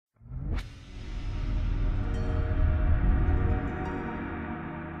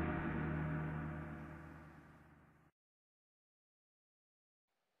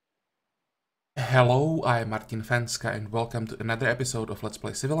Hello, I'm Martin Fencka and welcome to another episode of Let's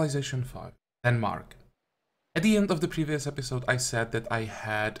Play Civilization 5, Denmark. At the end of the previous episode I said that I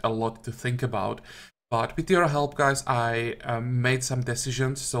had a lot to think about, but with your help guys I made some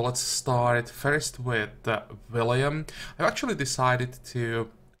decisions, so let's start first with William. I've actually decided to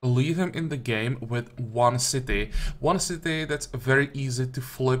leave him in the game with one city that's very easy to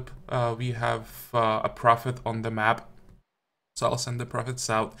flip. We have a prophet on the map, so I'll send the prophet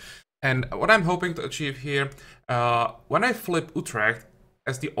south. And what I'm hoping to achieve here, when I flip Utrecht,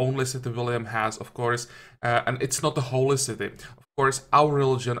 as the only city William has, of course, and it's not the holy city, of course, our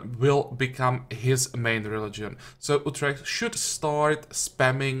religion will become his main religion. So Utrecht should start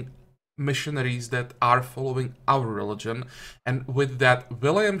spamming missionaries that are following our religion, and with that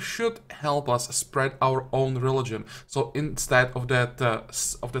William should help us spread our own religion. So instead of that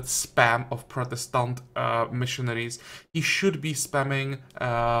spam of Protestant missionaries, he should be spamming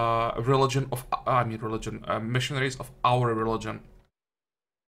missionaries of our religion.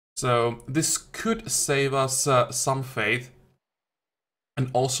 So this could save us some faith. And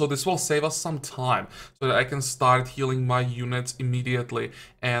also this will save us some time, so that I can start healing my units immediately.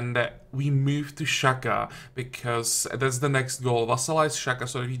 And we move to Shaka, because that's the next goal. Vassalize Shaka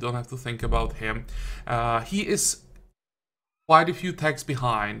so that we don't have to think about him. He is quite a few tags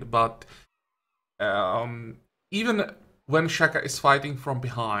behind, but even when Shaka is fighting from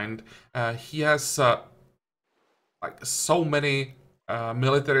behind, he has like so many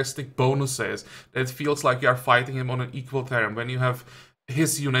militaristic bonuses that it feels like you are fighting him on an equal term. When you have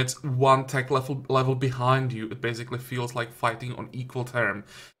his units one tech level behind you, it basically feels like fighting on equal term.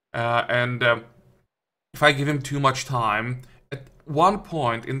 If I give him too much time, at one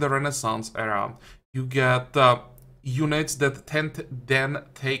point in the Renaissance era, you get units that tend to then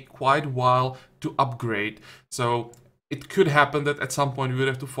take quite a while to upgrade. So it could happen that at some point we would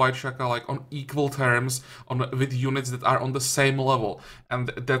have to fight Shaka like on equal terms with units that are on the same level, and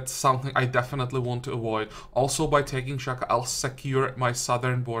that's something I definitely want to avoid. Also, by taking Shaka, I'll secure my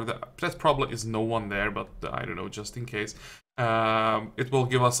southern border. That probably is no one there, but I don't know, just in case. It will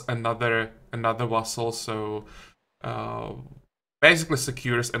give us another vassal, so basically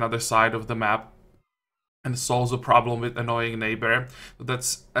secures another side of the map and solves a problem with annoying neighbor. So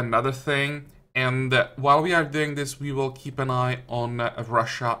that's another thing. And while we are doing this, we will keep an eye on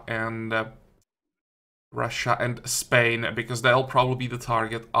Russia and Spain, because they'll probably be the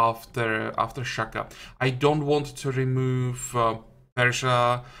target after Shaka. I don't want to remove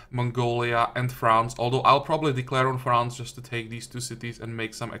Persia, Mongolia, and France, although I'll probably declare on France just to take these two cities and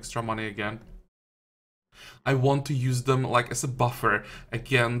make some extra money again. I want to use them like as a buffer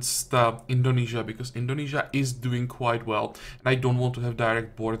against Indonesia, because Indonesia is doing quite well, and I don't want to have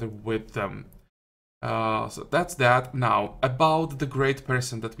direct border with them. So that's that. Now, about the great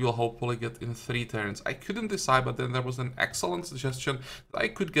person that we'll hopefully get in 3 turns. I couldn't decide, but then there was an excellent suggestion that I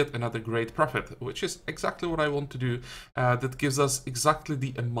could get another great prophet, which is exactly what I want to do. That gives us exactly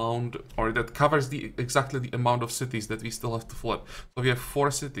the amount, or that covers exactly the amount of cities that we still have to flip. So we have 4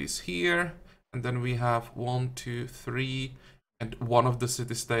 cities here, and then we have 1, 2, 3, and one of the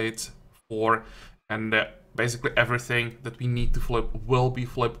city-states, 4, and basically everything that we need to flip will be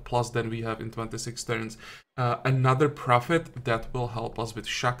flipped, plus then we have in 26 turns another prophet that will help us with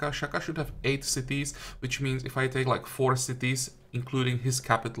Shaka. Shaka should have 8 cities, which means if I take like 4 cities, including his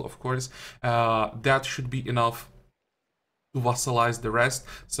capital, of course, that should be enough to vassalize the rest.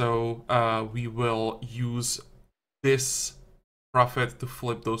 So we will use this prophet to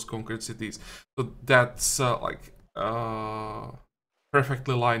flip those conquered cities. So that's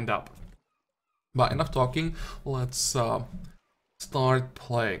perfectly lined up. But enough talking, let's start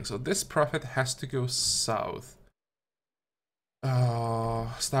playing. So this prophet has to go south.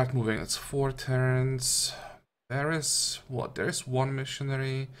 Start moving. It's 4 turns. There is what? There is 1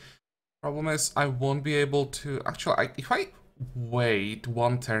 missionary. Problem is, I won't be able to. Actually, if I wait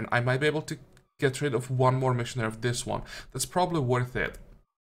 1 turn, I might be able to get rid of 1 more missionary of this one. That's probably worth it.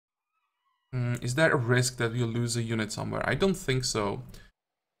 Is there a risk that we'll lose a unit somewhere? I don't think so.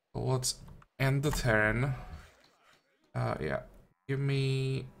 So let's end the turn. Yeah, give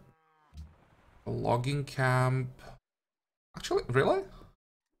me a logging camp. Actually, really?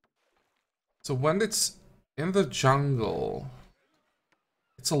 So when it's in the jungle,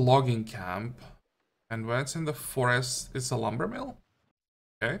 it's a logging camp, and when it's in the forest, it's a lumber mill?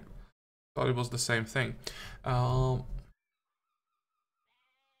 Okay, thought it was the same thing. Who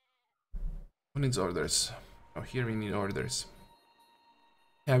needs orders? Oh, here we need orders.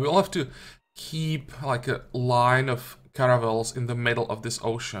 Yeah, we'll have to keep like a line of caravels in the middle of this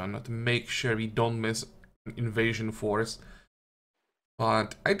ocean to make sure we don't miss an invasion force.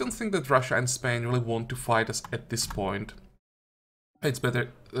 But I don't think that Russia and Spain really want to fight us at this point. It's better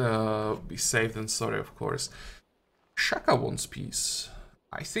be safe than sorry, of course. Shaka wants peace.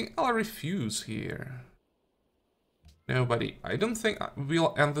 I think I'll refuse here. Nobody. I don't think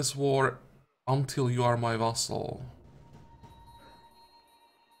we'll end this war until you are my vassal.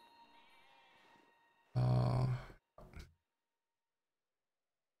 How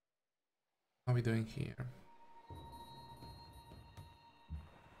are we doing here?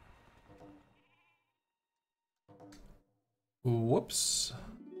 Whoops.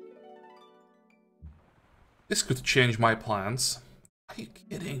 This could change my plans. Are you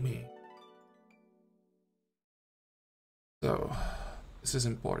kidding me? So, this is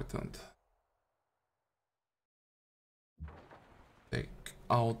important. Take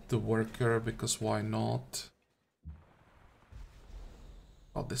out the worker, because why not?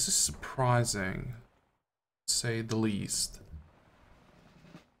 Oh, this is surprising, to say the least.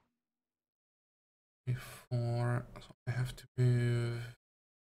 Before, so I have to move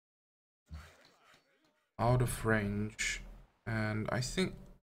out of range, and I think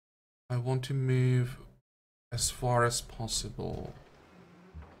I want to move as far as possible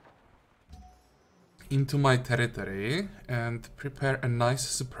into my territory and prepare a nice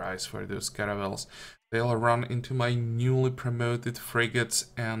surprise for those caravels. They'll run into my newly promoted frigates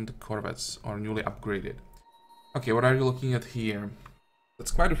and corvettes, or newly upgraded. Okay, what are you looking at here?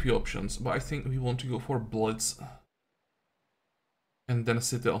 That's quite a few options, but I think we want to go for Blitz and then a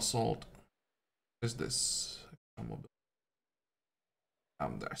city assault. What is this? There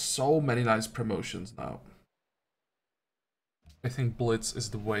are so many nice promotions now. I think Blitz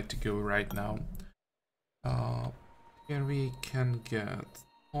is the way to go right now. Here we can get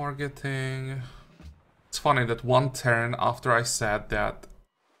targeting. It's funny that one turn after I said that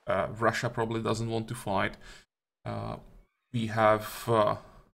Russia probably doesn't want to fight, we have a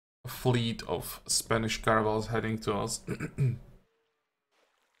fleet of Spanish caravels heading to us.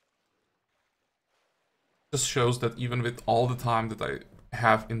 Just shows that even with all the time that I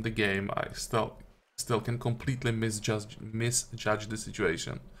have in the game, I still can completely misjudge the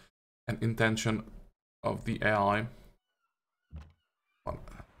situation and intention of the AI.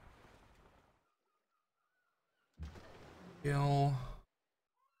 Kill.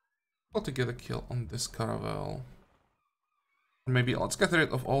 Got to get a kill on this caravel. Maybe let's get rid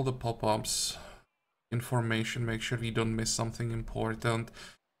of all the pop-ups. Information, make sure we don't miss something important.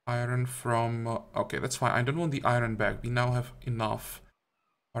 Iron from... okay, that's fine. I don't want the iron back. We now have enough.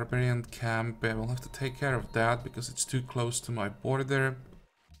 Barbarian camp. Yeah, we'll have to take care of that because it's too close to my border.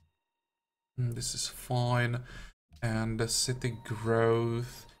 This is fine. And the city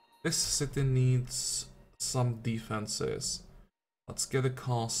growth. This city needs some defenses. Let's get a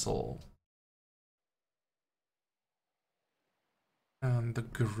castle. And the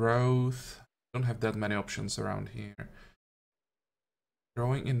growth. Don't have that many options around here.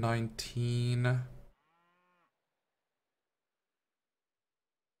 Growing in 19.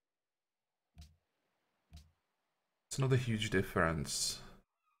 It's not a huge difference.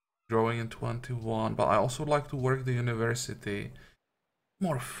 Growing in 21, but I also like to work the university.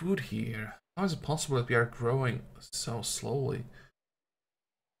 More food here. How is it possible that we are growing so slowly?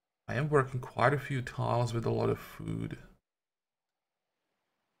 I am working quite a few tiles with a lot of food.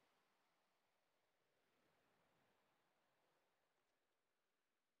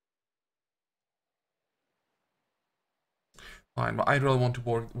 Fine, but I really want to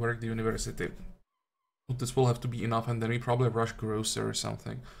work the university. But this will have to be enough, and then we probably rush grocer or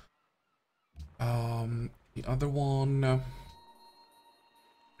something. The other one... how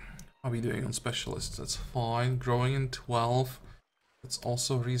are we doing on specialists? That's fine. Growing in 12. That's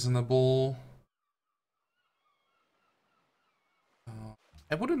also reasonable.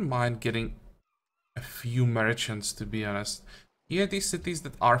 I wouldn't mind getting a few merchants, to be honest. Here, these cities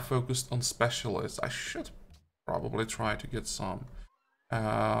that are focused on specialists, I should probably try to get some.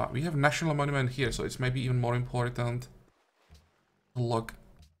 We have National Monument here, so it's maybe even more important to log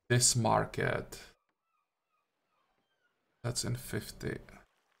this market. That's in 50.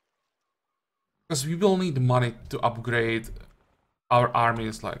 Because we will need money to upgrade our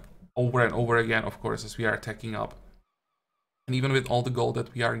armies like over and over again, of course, as we are attacking up. And even with all the gold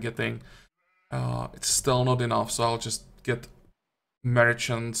that we are getting, it's still not enough, so I'll just get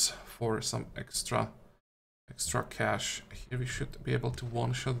merchants for some extra cash. Here we should be able to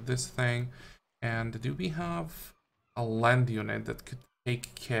one-shot this thing. And do we have a land unit that could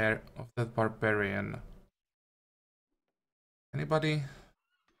take care of that barbarian? Anybody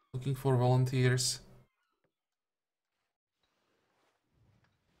looking for volunteers?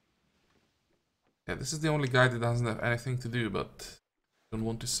 Yeah, this is the only guy that doesn't have anything to do, but Don't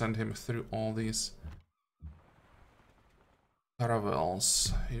want to send him through all these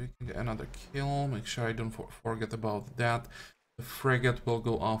caravels. Here we can get another kill. Make sure I don't forget about that. The frigate will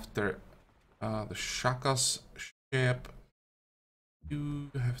go after the Shaka's ship.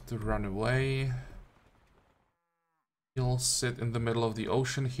 You have to run away. He'll sit in the middle of the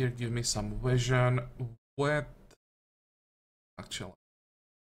ocean here. Give me some vision. Wet. Actually.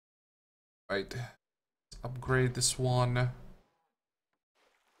 Right. Let's upgrade this one.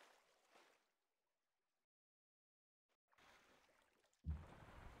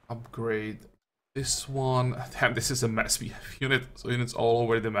 Upgrade this one. Damn, this is a mess. We have units all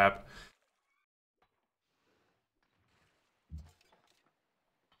over the map.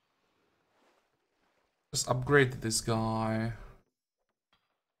 Just upgrade this guy.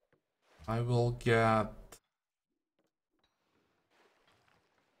 I will get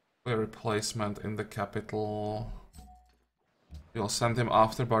a replacement in the capital. We'll send him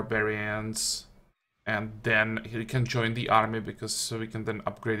after barbarians. And then he can join the army because we can then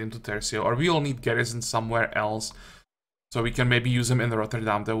upgrade him to Tercio. Or we all need garrison somewhere else. So we can maybe use him in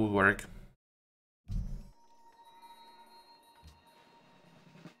Rotterdam. That would work.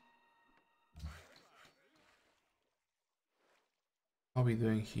 How are we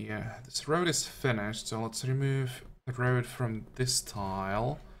doing here? This road is finished, so let's remove the road from this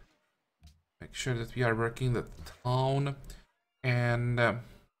tile. Make sure that we are working the town. And what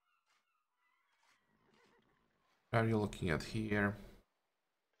are you looking at here?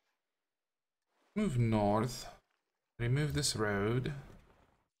 Move north. Remove this road.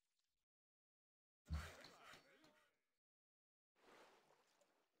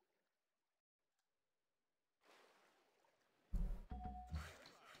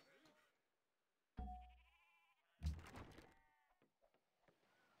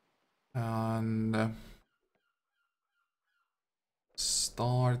 And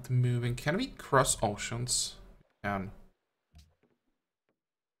start moving. Can we cross oceans? We can.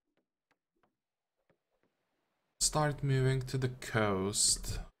 Start moving to the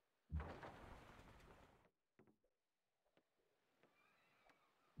coast.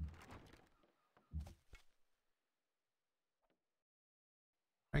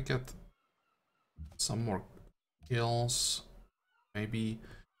 I get some more kills. Maybe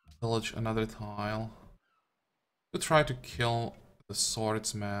pillage another tile. To try to kill the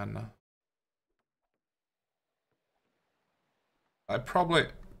swordsman. I probably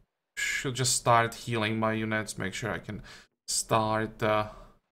should just start healing my units. Make sure I can start the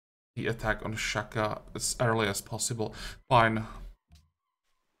attack on Shaka as early as possible. Fine.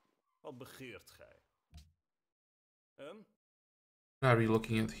 Wat begeert gij? What are we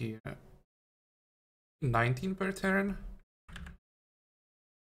looking at here? 19 per turn.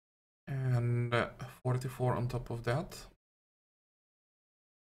 And 44 on top of that.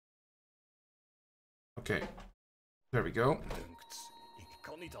 Okay. There we go. Ik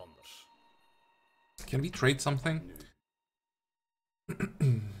kan niet anders. Can we trade something?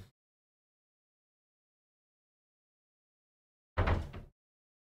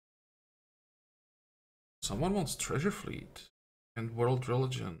 Someone wants Treasure Fleet and World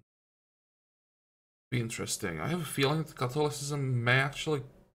Religion. Be interesting. I have a feeling that Catholicism may actually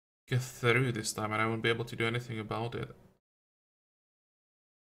get through this time and I won't be able to do anything about it.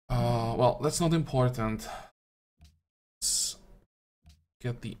 Well, that's not important. Let's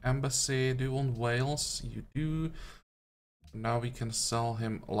get the embassy. Do you want Wales? You do. Now we can sell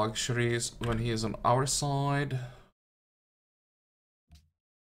him luxuries when he is on our side.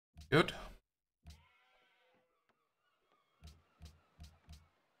 Good.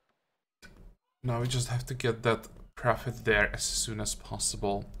 Now we just have to get that profit there as soon as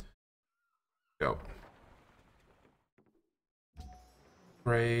possible. Go.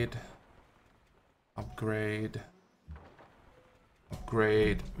 Upgrade. Upgrade.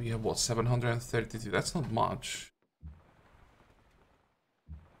 Upgrade. We have what, 732? That's not much.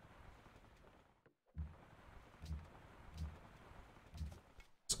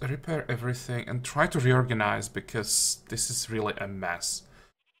 Let's repair everything and try to reorganize because this is really a mess.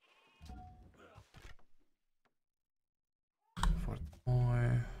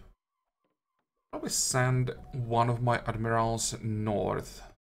 Probably send one of my admirals north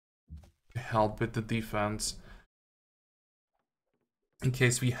to help with the defense in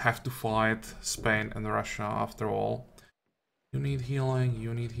case we have to fight Spain and Russia after all. You need healing,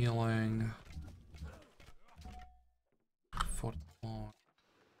 you need healing.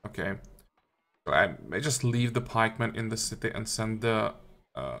 Okay. I may just leave the pikeman in the city and send the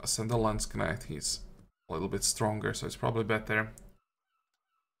Landsknecht. He's a little bit stronger, so it's probably better.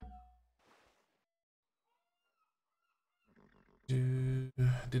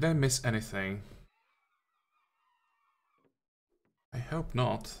 Did I miss anything? I hope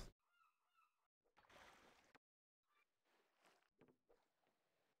not.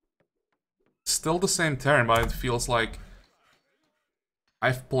 Still the same turn, but it feels like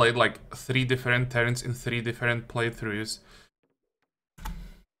I've played like 3 different turns in 3 different playthroughs.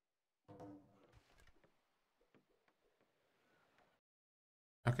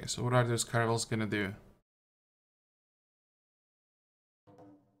 Okay, so what are those caravels gonna do?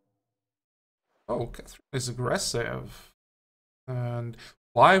 Oh, Catherine is aggressive. And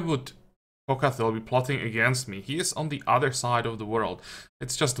why would Pokathil be plotting against me? He is on the other side of the world.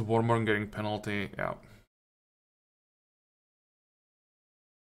 It's just a warmongering penalty, yeah.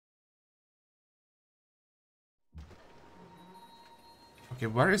 Okay,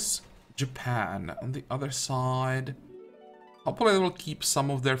 where is Japan? On the other side. Hopefully they will keep some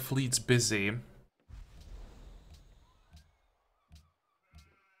of their fleets busy.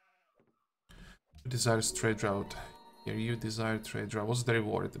 Desires trade route. Here you desire trade route. What's the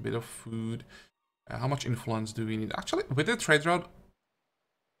reward? A bit of food. How much influence do we need? Actually, with the trade route,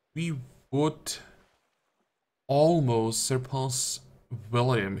 we would almost surpass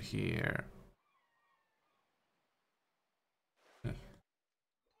William here.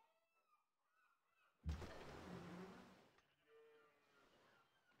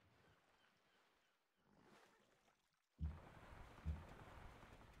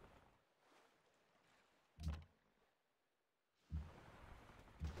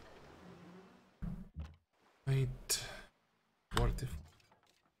 Wait. 45.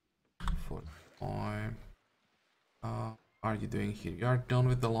 45. Are you doing here? You are done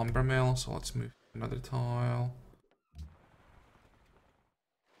with the lumber mill, so let's move to another tile.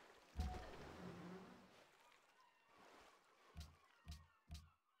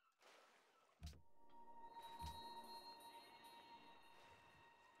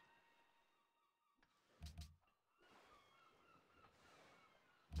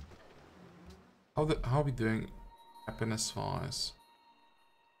 How are we doing happiness wise?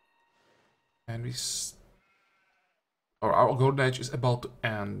 And our golden age is about to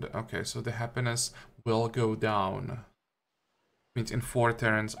end. Okay, so the happiness will go down. Means in 4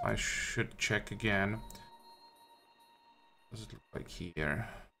 turns I should check again. What does it look like here?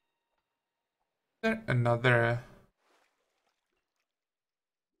 Is there another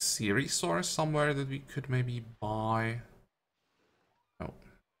sea resource somewhere that we could maybe buy? No.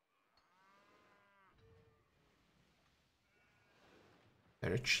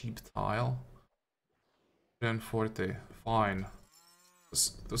 They're a cheap tile. 140. Fine.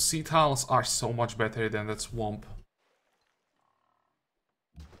 The sea tiles are so much better than that swamp.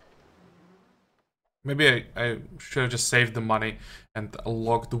 Maybe I should have just saved the money and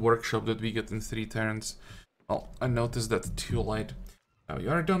logged the workshop that we get in 3 turns. Well, I noticed that too late. Now you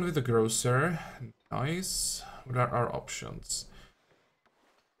are done with the grocer. Nice. What are our options?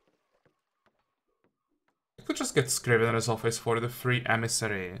 I could just get Scrivener's office for the free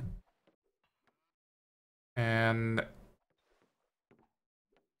emissary. And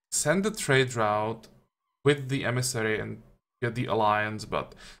send the trade route with the emissary and get the alliance,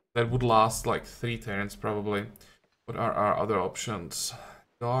 but that would last like 3 turns probably. What are our other options?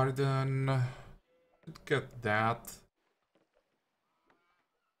 Garden. Could get that.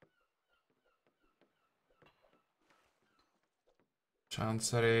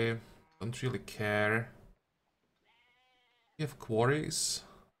 Chancery. Don't really care. You have quarries?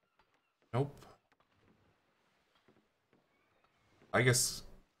 Nope. I guess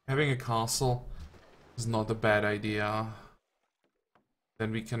having a castle is not a bad idea.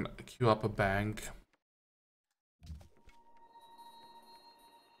 Then we can queue up a bank.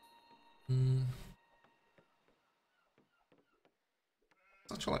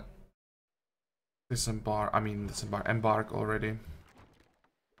 Actually, embark already.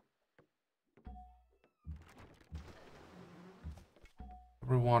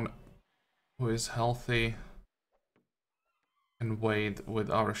 Everyone who is healthy and wait with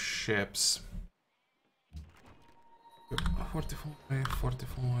our ships. 45,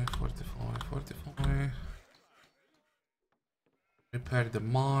 45, 45, 45. Repair the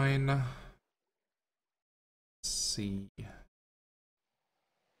mine. Let's see.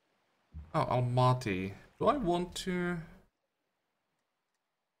 Oh, Almaty. Do I want to?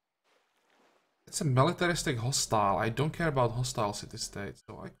 It's a militaristic hostile. I don't care about hostile city-states,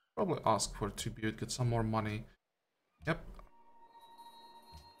 so I could probably ask for tribute, get some more money. Yep.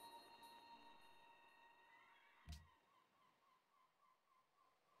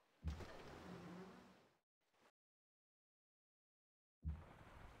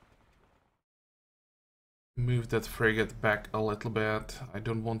 move that frigate back a little bit. I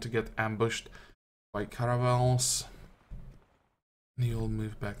don't want to get ambushed by caravels. You'll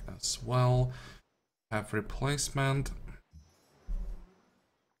move back as well. Have replacement.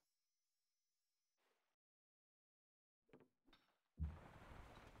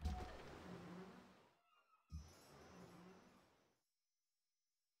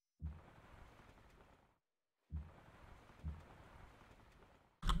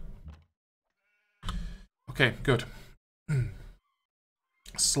 Okay, good.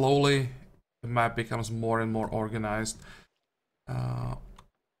 Slowly, the map becomes more and more organized.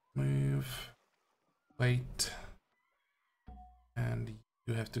 Move. Wait. And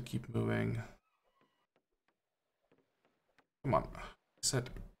you have to keep moving. Come on. I said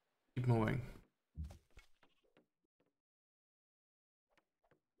keep moving.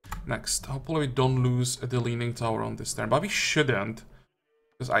 Next. Hopefully we don't lose the leaning tower on this turn. But we shouldn't.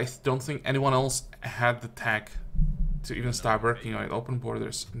 Because I don't think anyone else had the tech to even start working on it. Open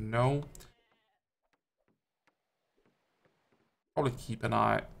borders. No. Probably keep an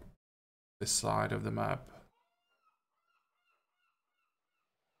eye this side of the map.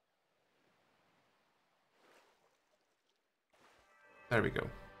 There we go.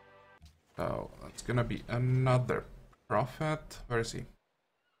 So that's gonna be another prophet. Where is he?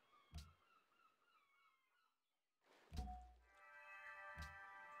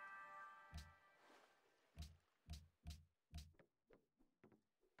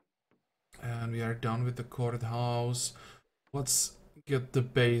 And we are done with the courthouse. Let's get the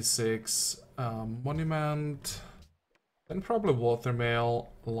basics. Monument, then probably watermill,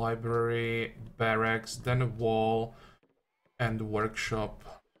 library, barracks, then a wall, and workshop.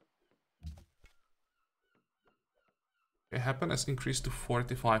 Okay, happiness increased to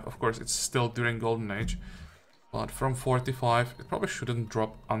 45. Of course, it's still during Golden Age, but from 45, it probably shouldn't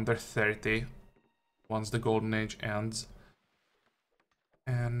drop under 30 once the Golden Age ends.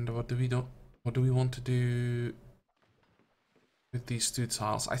 And what do we want to do with these two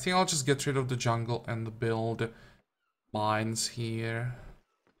tiles? I think I'll just get rid of the jungle and build mines here.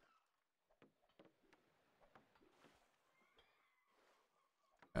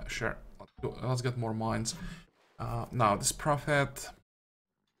 Sure, let's get more mines. Now this prophet.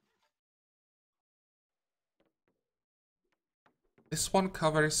 This one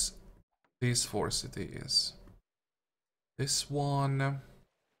covers these 4 cities. This one.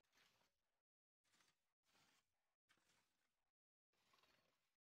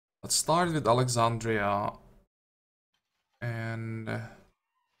 Let's start with Alexandria. And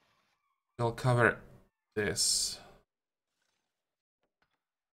they'll cover this.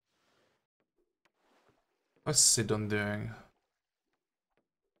 What's Sidon doing?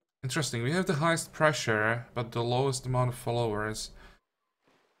 Interesting, we have the highest pressure, but the lowest amount of followers.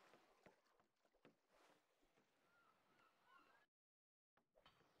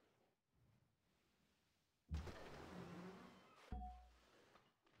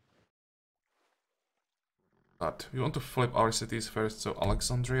 But we want to flip our cities first, so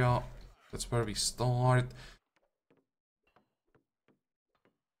Alexandria, that's where we start.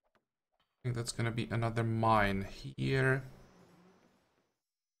 I think that's gonna be another mine here.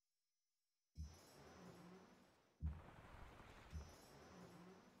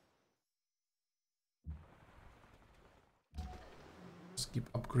 Just keep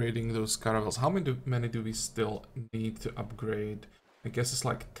upgrading those caravels. How many do we still need to upgrade? I guess it's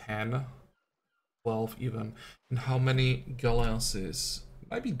like 10, 12 even. And how many galleasses?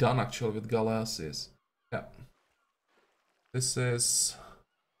 Might be done actually with galleasses. Yeah. This is,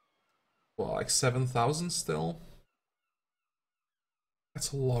 well, like 7,000 still.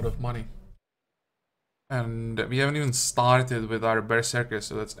 That's a lot of money. And we haven't even started with our berserkers,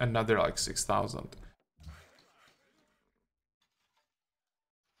 so that's another like 6,000.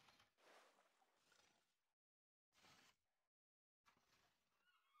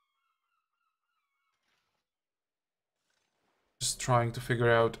 Just trying to figure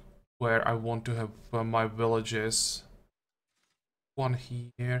out where I want to have my villages. One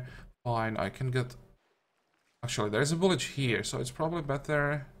here. Fine, I can get... Actually, there's a village here, so it's probably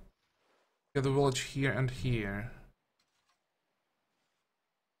better get a village here and here.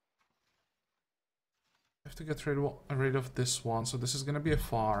 I have to get rid of this one, so this is gonna be a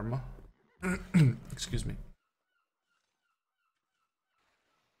farm. Excuse me.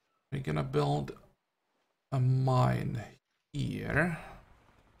 We're gonna build a mine here.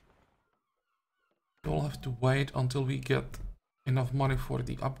 We'll have to wait until we get enough money for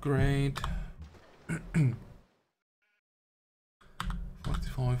the upgrade.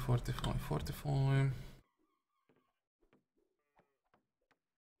 45, 45, 45.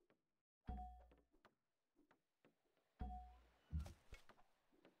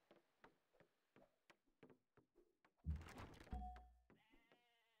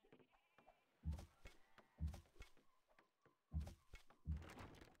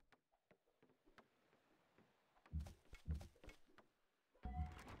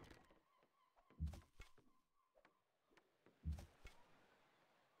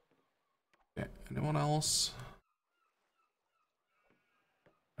 Okay, anyone else?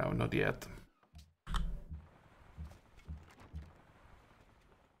 No, not yet.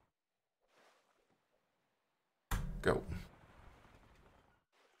 Go.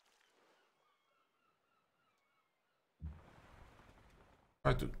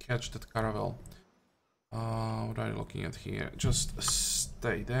 Try to catch that caravel. What are you looking at here? Just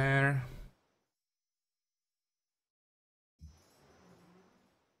stay there.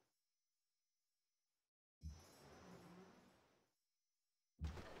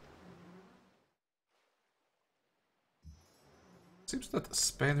 Seems that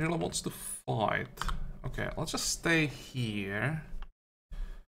Spain really wants to fight. Okay, let's just stay here.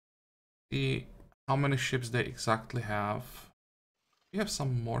 See how many ships they exactly have. We have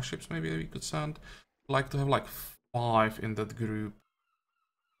some more ships maybe we could send. I'd like to have like 5 in that group.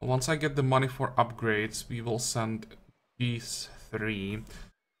 Once I get the money for upgrades, we will send these 3.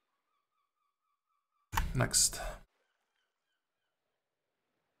 Next.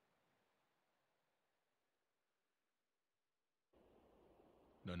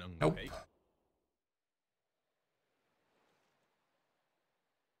 Nope.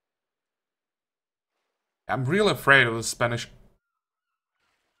 I'm really afraid of the Spanish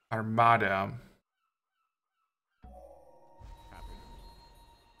Armada.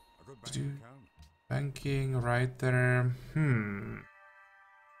 Banking right there.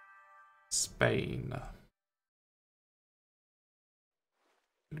 Spain.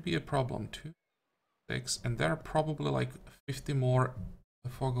 Could be a problem too. 6, and there are probably like 50 more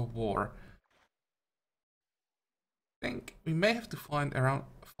fog of war. I think we may have to fight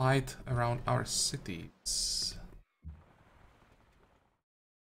around our cities.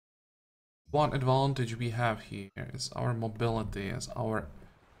 One advantage we have here is our mobility, as our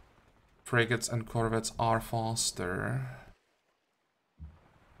frigates and corvettes are faster.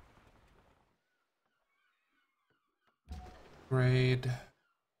 Great.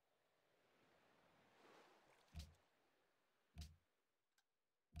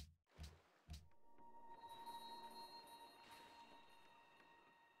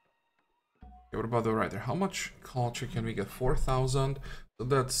 Okay, what about the writer? How much culture can we get? 4,000. So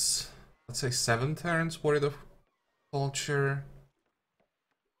that's, let's say, 7 turns worth of culture.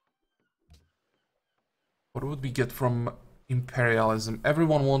 What would we get from imperialism?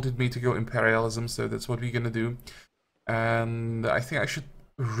 Everyone wanted me to go imperialism, so that's what we're gonna do. And I think I should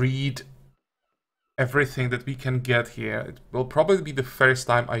read everything that we can get here. It will probably be the first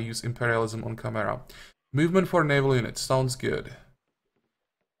time I use imperialism on camera. Movement for naval units, sounds good.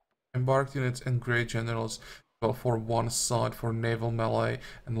 Embarked units and great generals, well, for one side for naval melee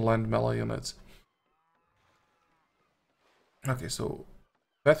and land melee units. Okay, so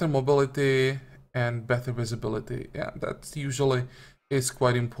better mobility and better visibility. Yeah, that usually is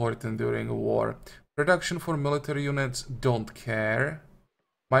quite important during a war. Production for military units, don't care.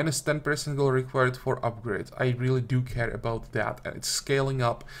 Minus 10% goal required for upgrades. I really do care about that. And it's scaling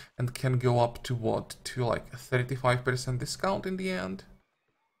up and can go up to what? To like 35% discount in the end?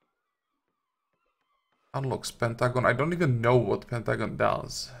 Unlocks Pentagon. I don't even know what Pentagon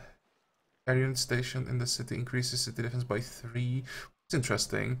does. Air unit station in the city increases city defense by 3. It's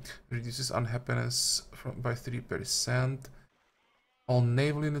interesting. Reduces unhappiness by 3%. All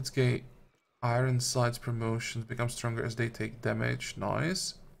naval units get iron sights promotions, become stronger as they take damage.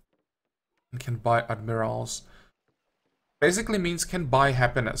 Nice. And can buy admirals. Basically means can buy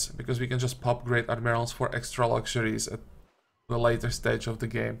happiness, because we can just pop great admirals for extra luxuries at the later stage of the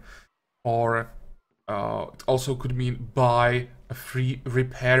game. Or it also could mean buy a free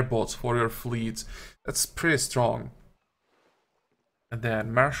repair bots for your fleets. That's pretty strong. And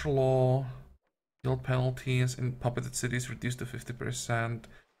then martial law, guild penalties in puppeted cities reduced to 50%.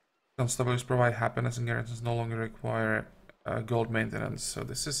 Constabularies provide happiness and garrisons no longer require gold maintenance. So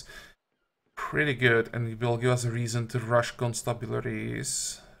this is pretty good, and it will give us a reason to rush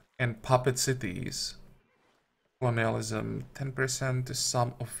constabularies and puppet cities. Colonialism, 10% to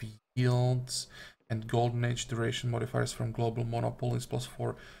sum of yields, and golden age duration modifiers from global monopolies,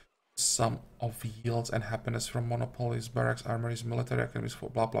 +4 sum of yields and happiness from monopolies, barracks, armories, military academies for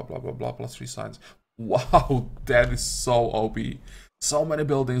blah blah blah blah blah, +3 signs. Wow, that is so OP. So many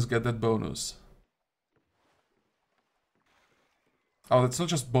buildings get that bonus. Oh, that's not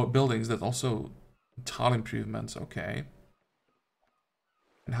just buildings, that's also tile improvements, okay.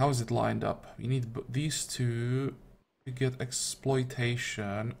 And how is it lined up? We need these two to get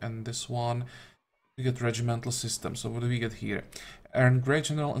exploitation, and this one to get regimental system. So what do we get here? Earn Great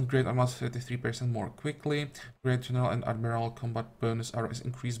General and Great Armada 33% more quickly. Great General and Admiral combat bonus arrow is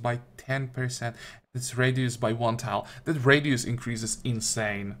increased by 10%. Its radius by 1 tile. That radius increase is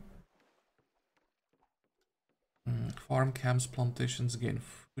insane. Farm camps, plantations gain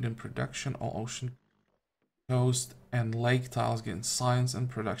food and production. All ocean coast and lake tiles gain science and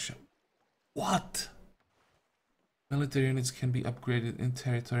production. What? Military units can be upgraded in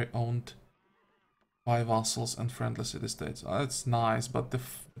territory owned by vassals and friendly city-states. Oh, that's nice, but the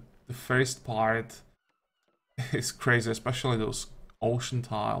first part is crazy, especially those ocean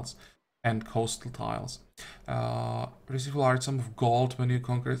tiles and coastal tiles. Receive a large sum of gold when you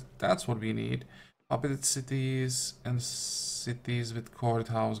conquer it. That's what we need. Populated cities and cities with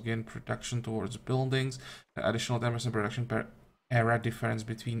courthouse gain production towards buildings. Additional 10% production per era difference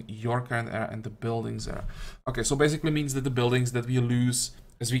between your current era and the buildings era. Okay, so basically means that the buildings that we lose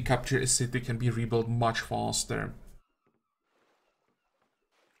as we capture a city can be rebuilt much faster.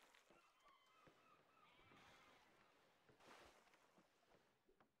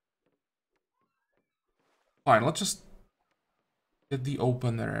 Fine, let's just get the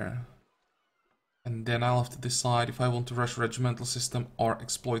opener. And then I'll have to decide if I want to rush regimental system or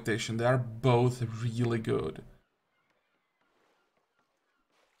exploitation. They are both really good.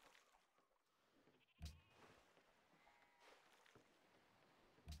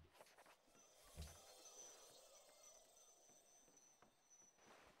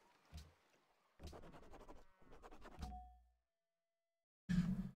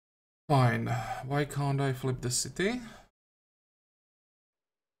 Fine. Why can't I flip the city?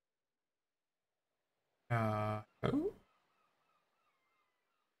 Oh?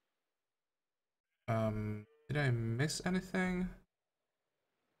 Did I miss anything?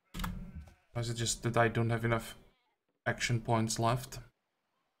 Or is it just that I don't have enough action points left?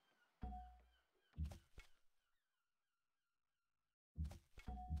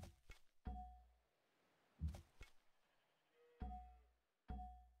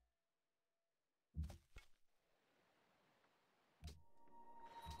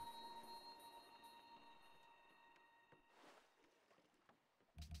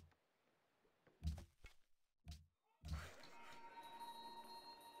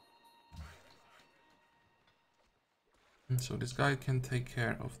 So this guy can take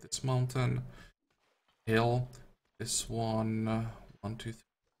care of this mountain, hill, this one, 1, 2, 3,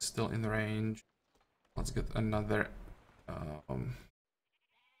 still in range. Let's get another, come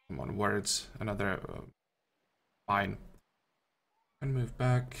on, words, another mine. And move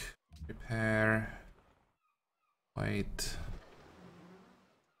back, repair, wait.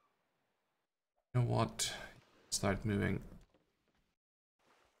 You know what? Start moving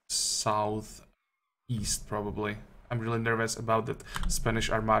south east probably. I'm really nervous about that Spanish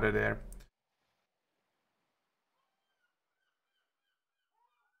Armada there.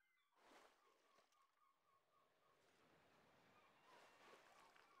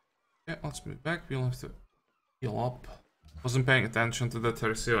 Yeah, let's move back. We'll have to heal up. Wasn't paying attention to the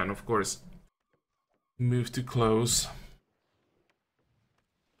Tercio and of course move too close.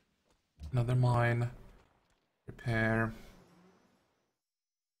 Another mine. Repair.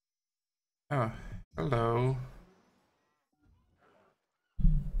 Oh, hello.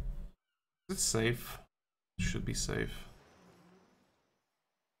 Is it safe? Should be safe.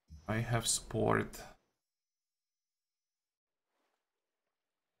 I have support.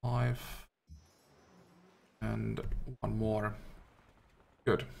 5. And 1 more.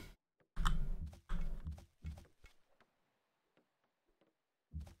 Good.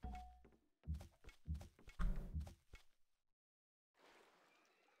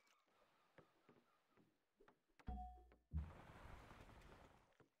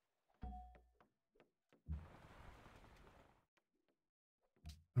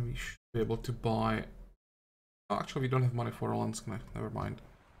 We should be able to buy... Oh, actually, we don't have money for a Landsknecht. Never mind.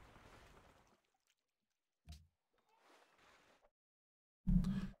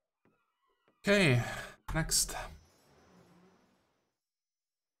 Okay, next.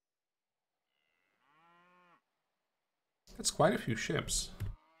 That's quite a few ships.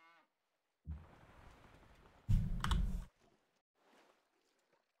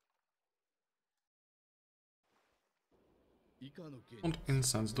 And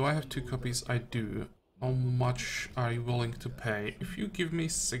incense. Do I have 2 copies? I do. How much are you willing to pay? If you give me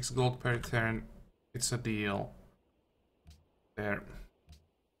 6 gold per turn, it's a deal. There.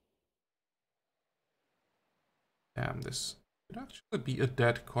 Damn, this could actually be a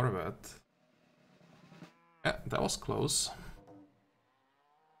dead Corvette. Yeah, that was close.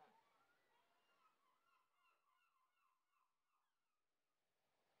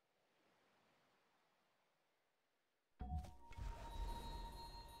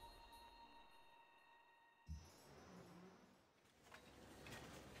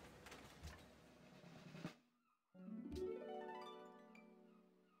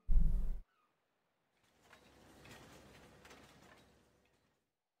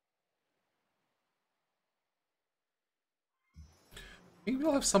 think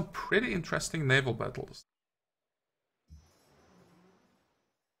we'll have some pretty interesting naval battles.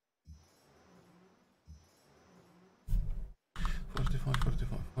 Fortify,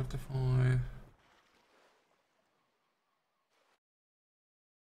 fortify, fortify.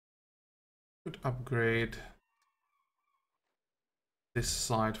 Could upgrade this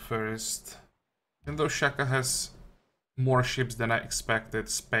side first. Even though Shaka has more ships than I expected,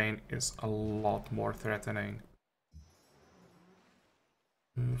 Spain is a lot more threatening.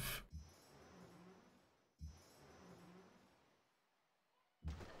 Move.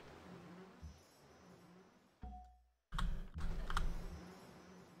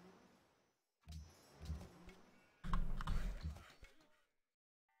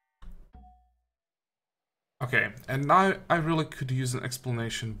 Okay, and now I really could use an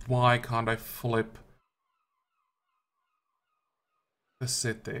explanation. Why can't I flip the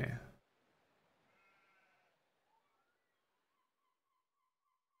city?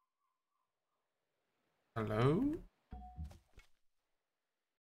 Hello?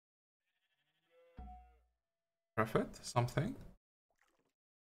 Profit? Something?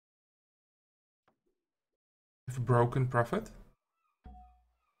 If broken profit?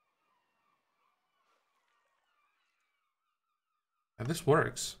 And this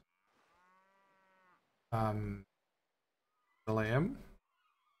works. William?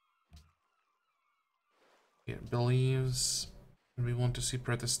 Yeah, believes we want to see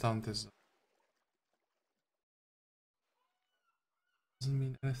Protestantism. Doesn't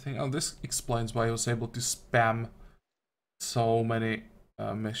mean anything. Oh, this explains why I was able to spam so many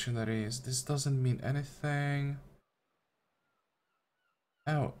missionaries. This doesn't mean anything.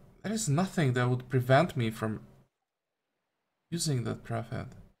 Oh, there is nothing that would prevent me from using that prophet.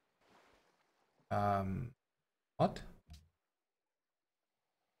 What?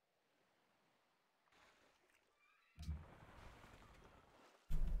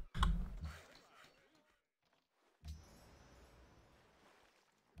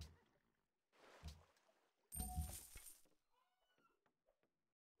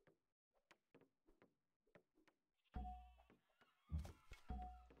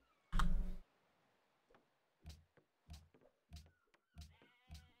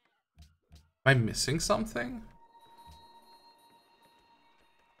 Am I missing something?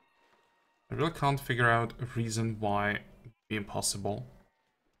 I really can't figure out a reason why it'd be impossible.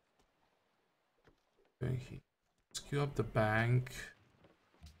 Okay, let's queue up the bank.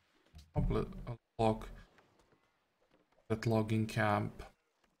 Probably unlock that logging camp.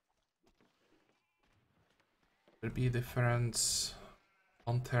 There'll be a difference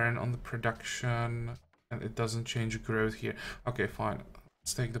on turn on the production, and it doesn't change growth here. Okay, fine.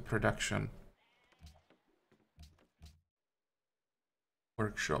 Let's take the production.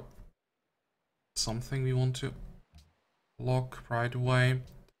 Workshop. Something we want to lock right away.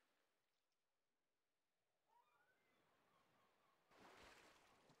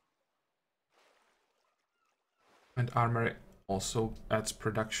 And armory also adds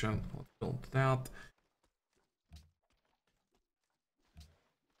production. Let's build that.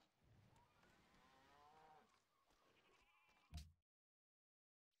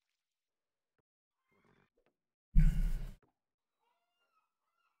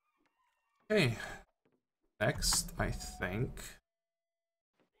 Okay. Next, I think.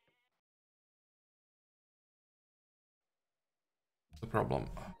 The problem.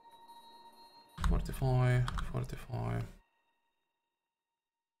 Fortify, fortify.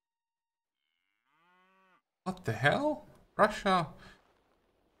 What the hell? Russia?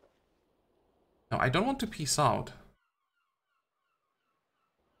 No, I don't want to peace out.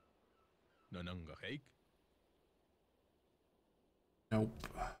 Nope.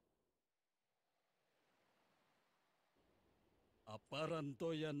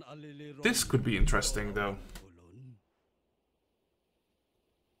 This could be interesting, though.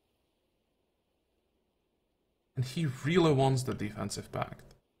 And he really wants the defensive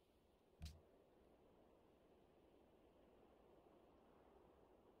pact.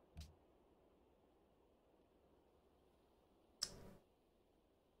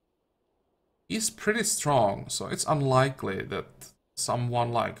 He's pretty strong, so it's unlikely that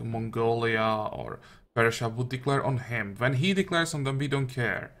someone like Mongolia or Persia would declare on him. When he declares on them, we don't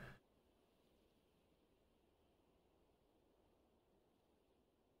care.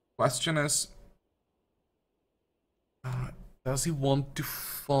 Question is, does he want to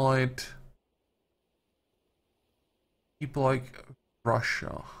fight people like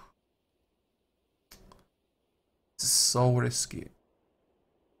Russia? It's so risky.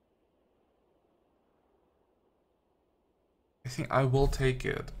 I think I will take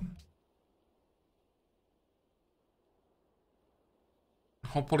it.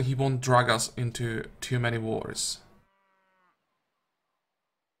 Hopefully he won't drag us into too many wars.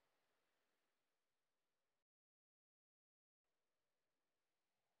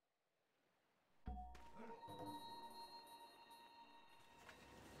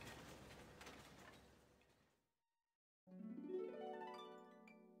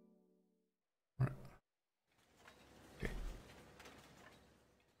 Okay.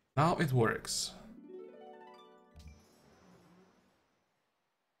 Now it works.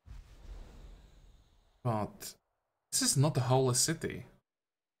 But this is not a holy city.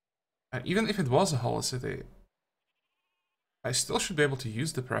 And even if it was a holy city, I still should be able to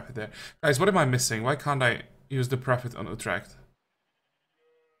use the profit there. Guys, what am I missing? Why can't I use the profit on Utrecht?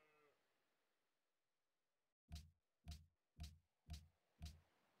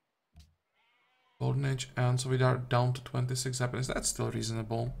 Golden Age, and so we are down to 26 happiness. That's still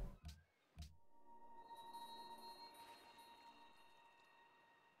reasonable.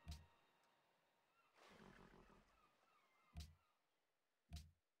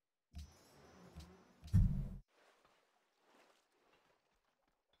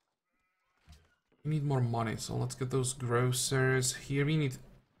 We need more money, so let's get those grocers. Here we need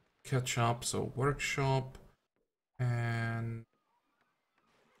catch up, so workshop. And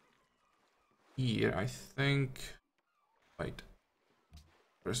here, I think... Wait.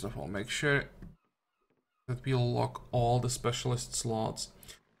 First of all, make sure that we lock all the specialist slots.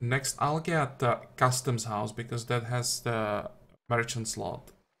 Next, I'll get the customs house, because that has the merchant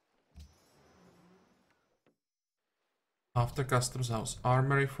slot. After customs house,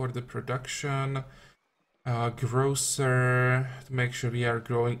 armory for the production. Grocer, to make sure we are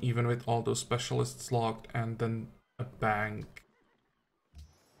growing even with all those specialists locked, and then a bank.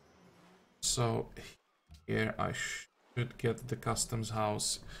 So here I should get the customs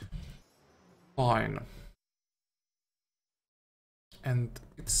house. Fine. And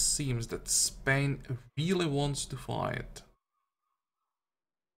it seems that Spain really wants to fight.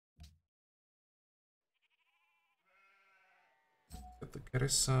 Get the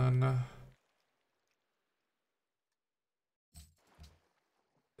garrison.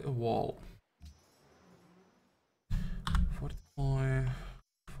 The wall. 45.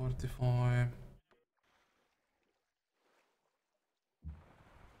 45.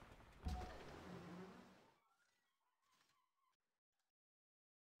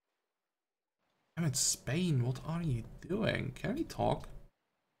 Damn it, Spain, what are you doing? Can we talk?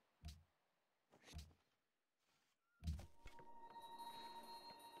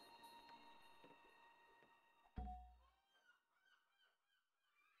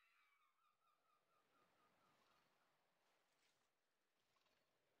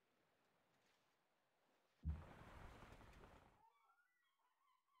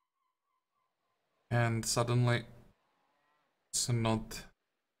 And suddenly it's not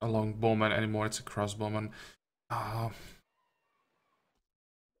a longbowman anymore, it's a crossbowman. Fine.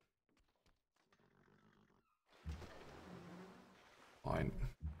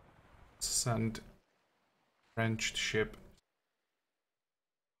 Send French ship.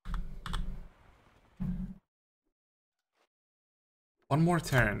 One more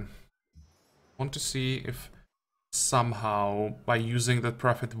turn. Want to see if somehow by using that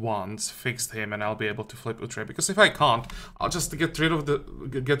profit once fixed him and I'll be able to flip Utrecht. Because if I can't, I'll just get rid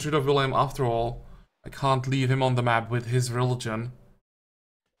of William after all. I can't leave him on the map with his religion.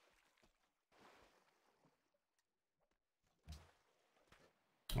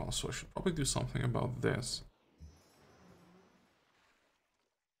 Also, I should probably do something about this.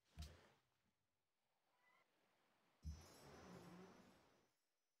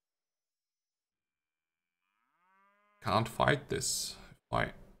 Can't fight this.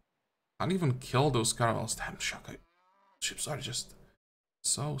 Why? Can't even kill those caravels. Damn, Shaka. Ships are just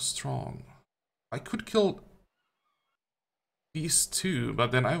so strong. I could kill these two,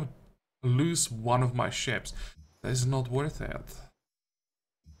 but then I would lose one of my ships. That is not worth it.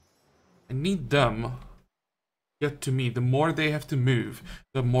 I need them get to me. The more they have to move,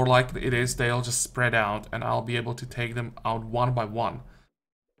 the more likely it is they'll just spread out and I'll be able to take them out one by one.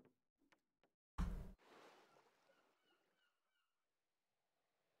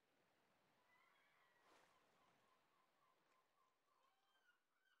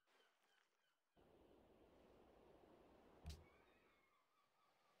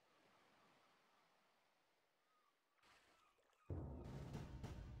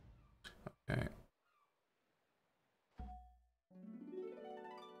 Okay.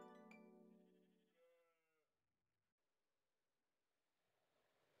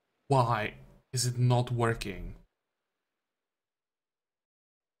 Why is it not working?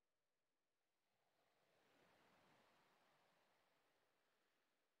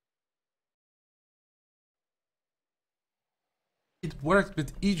 It worked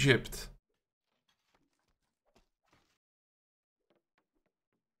with Egypt.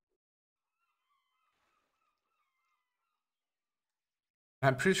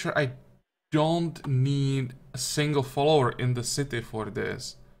 I'm pretty sure I don't need a single follower in the city for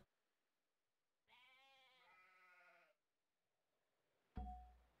this.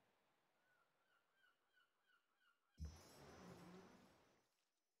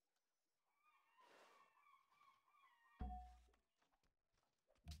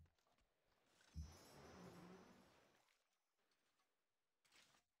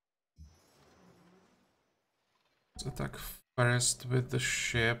 Let's attack first with the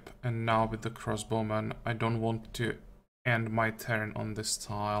ship and now with the crossbowman. I don't want to end my turn on this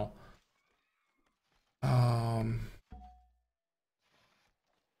tile. Why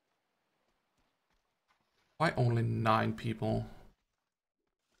only 9 people?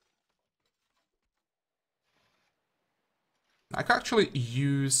 I could actually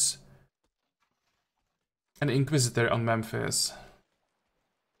use an Inquisitor on Memphis.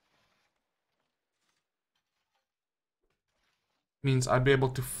 Means I'd be able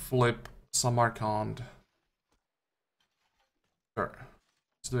to flip Samarkand. Sure.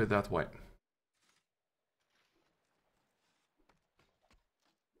 Let's do it that way.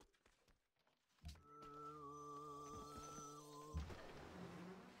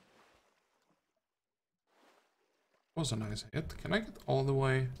 Was a nice hit. Can I get all the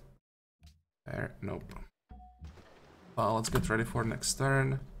way there? Nope. Well, let's get ready for next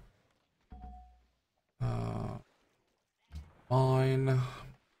turn. Fine.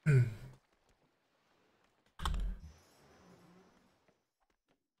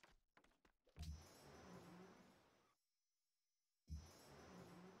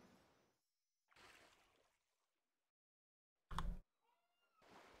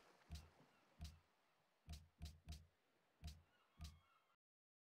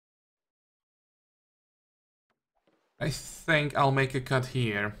 I think I'll make a cut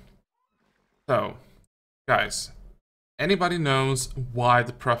here. So, guys, anybody knows why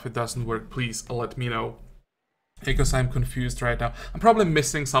the profit doesn't work, please let me know. Because I'm confused right now. I'm probably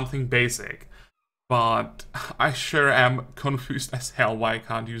missing something basic. But I sure am confused as hell why I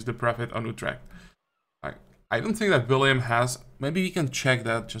can't use the profit on Utrecht. I don't think that William has... Maybe we can check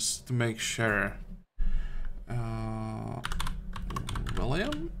that just to make sure.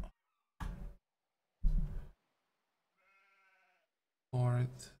 William? For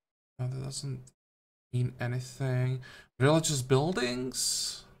it. No, that doesn't mean anything. Religious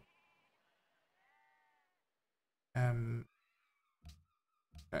buildings? I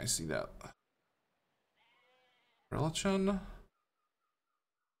see that. Religion?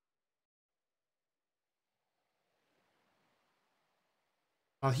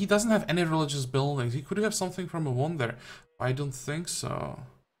 Well, he doesn't have any religious buildings. He could have something from a wonder. I don't think so.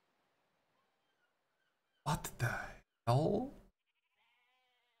 What the hell?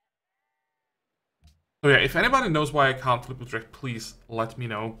 So yeah, if anybody knows why I can't flip Utrecht, please let me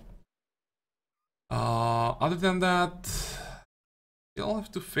know. Other than that, you'll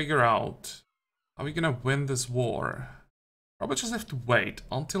have to figure out how we're gonna win this war. Probably just have to wait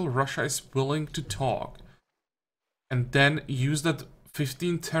until Russia is willing to talk. And then use that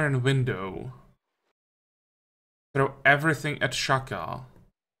 15-turn window. Throw everything at Shaka.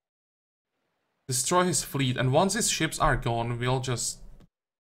 Destroy his fleet, and once his ships are gone, we'll just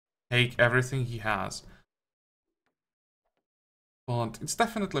take everything he has. But it's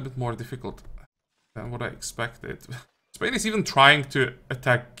definitely a bit more difficult than what I expected. Spain is even trying to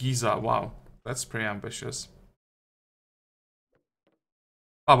attack Giza. Wow, that's pretty ambitious.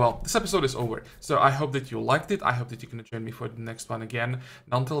 Oh well, this episode is over. So I hope that you liked it. I hope that you're gonna join me for the next one again. And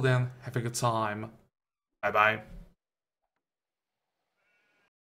until then, have a good time. Bye bye.